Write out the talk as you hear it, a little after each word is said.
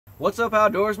What's up,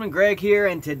 outdoorsman? Greg here,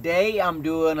 and today I'm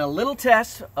doing a little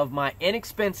test of my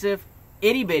inexpensive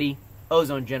itty bitty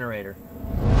ozone generator.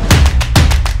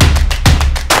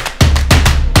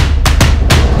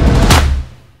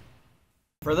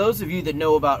 For those of you that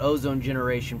know about ozone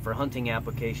generation for hunting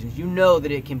applications, you know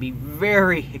that it can be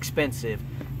very expensive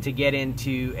to get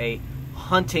into a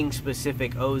hunting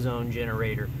specific ozone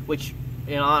generator, which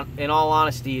in all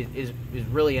honesty is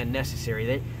really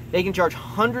unnecessary. They can charge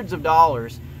hundreds of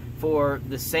dollars for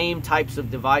the same types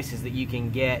of devices that you can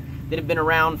get that have been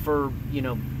around for,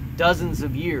 dozens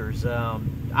of years.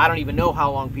 I don't even know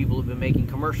how long people have been making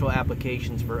commercial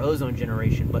applications for ozone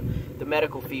generation, but the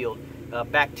medical field,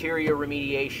 bacteria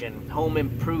remediation, home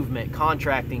improvement,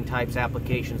 contracting types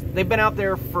applications, they've been out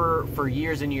there for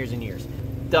years and years and years.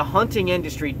 The hunting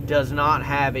industry does not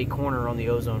have a corner on the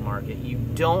ozone market. You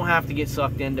don't have to get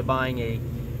sucked into buying a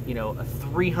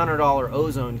 $300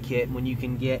 ozone kit when you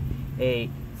can get a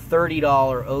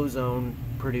 $30 ozone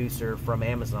producer from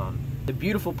Amazon. The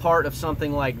beautiful part of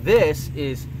something like this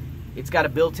is it's got a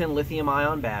built-in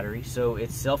lithium-ion battery, so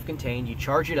it's self-contained. You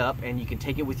charge it up and you can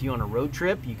take it with you on a road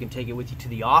trip. You can take it with you to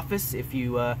the office if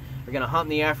you are going to hunt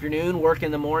in the afternoon, work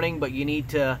in the morning, but you need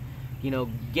to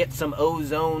get some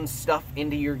ozone stuff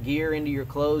into your gear, into your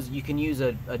clothes. You can use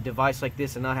a device like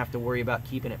this and not have to worry about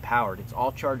keeping it powered. It's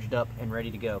all charged up and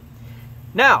ready to go.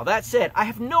 Now, that said, I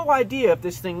have no idea if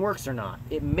this thing works or not.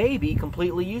 It may be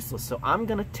completely useless, so I'm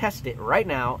going to test it right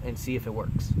now and see if it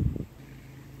works.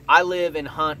 I live and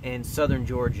hunt in southern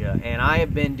Georgia, and I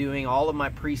have been doing all of my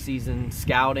preseason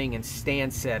scouting and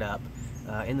stand setup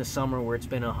in the summer where it's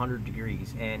been 100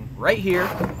 degrees. And right here,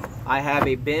 I have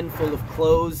a bin full of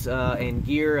clothes and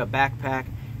gear, a backpack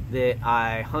that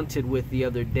I hunted with the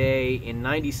other day in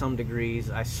 90-some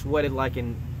degrees. I sweated like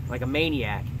a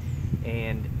maniac,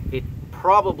 and it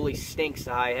probably stinks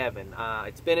to high heaven.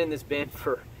 It's been in this bin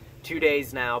for 2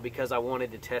 days now because I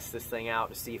wanted to test this thing out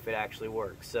to see if it actually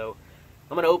works. So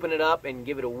I'm going to open it up and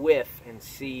give it a whiff and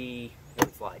see what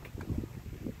it's like.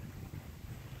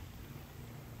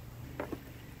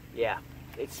 Yeah,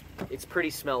 it's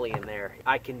pretty smelly in there.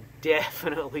 I can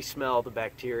definitely smell the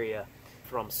bacteria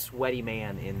from Sweaty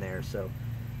Man in there. So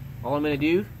all I'm going to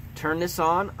do, turn this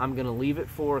on. I'm going to leave it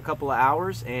for a couple of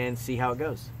hours and see how it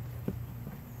goes.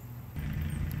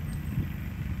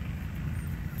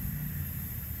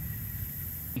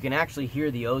 You can actually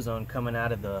hear the ozone coming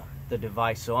out of the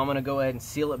device, so I'm going to go ahead and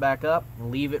seal it back up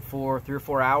and leave it for 3 or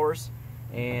 4 hours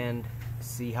and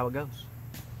see how it goes.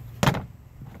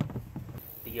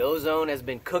 The ozone has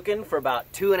been cooking for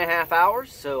about 2.5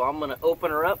 hours, so I'm going to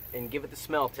open her up and give it the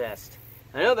smell test.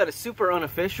 I know that it's super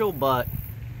unofficial, but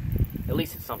at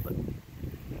least it's something.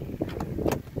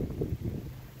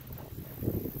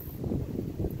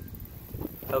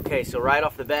 Okay, so right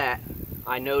off the bat,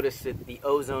 I noticed that the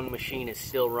ozone machine is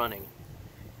still running.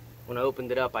 When I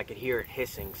opened it up, I could hear it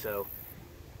hissing, so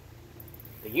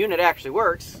the unit actually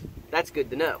works. That's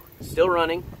good to know. It's still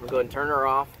running. We'll go ahead and turn her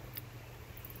off.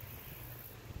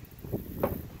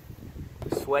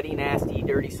 Sweaty, nasty,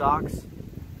 dirty socks.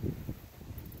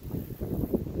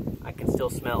 I can still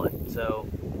smell it, so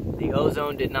the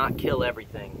ozone did not kill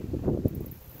everything.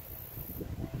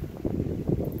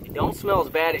 It don't smell as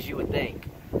bad as you would think.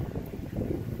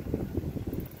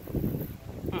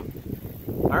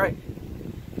 Alright,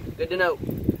 good to know.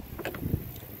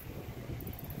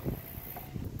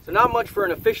 So not much for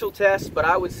an official test, but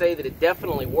I would say that it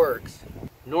definitely works.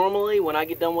 Normally, when I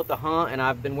get done with the hunt and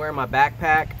I've been wearing my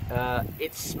backpack,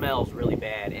 it smells really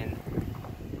bad, and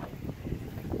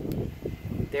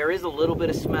there is a little bit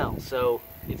of smell. So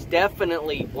it's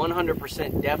definitely,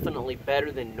 100% definitely better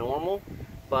than normal,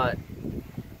 but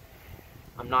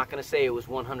I'm not going to say it was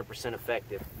 100%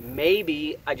 effective.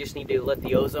 Maybe I just need to let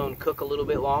the ozone cook a little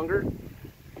bit longer.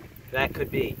 That could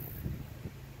be.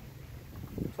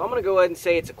 So I'm going to go ahead and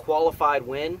say it's a qualified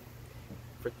win.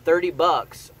 For 30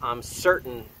 bucks, I'm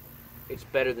certain it's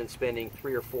better than spending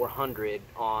 $300 or $400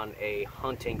 on a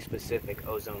hunting specific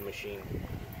ozone machine.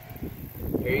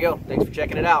 Here you go. Thanks for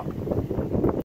checking it out.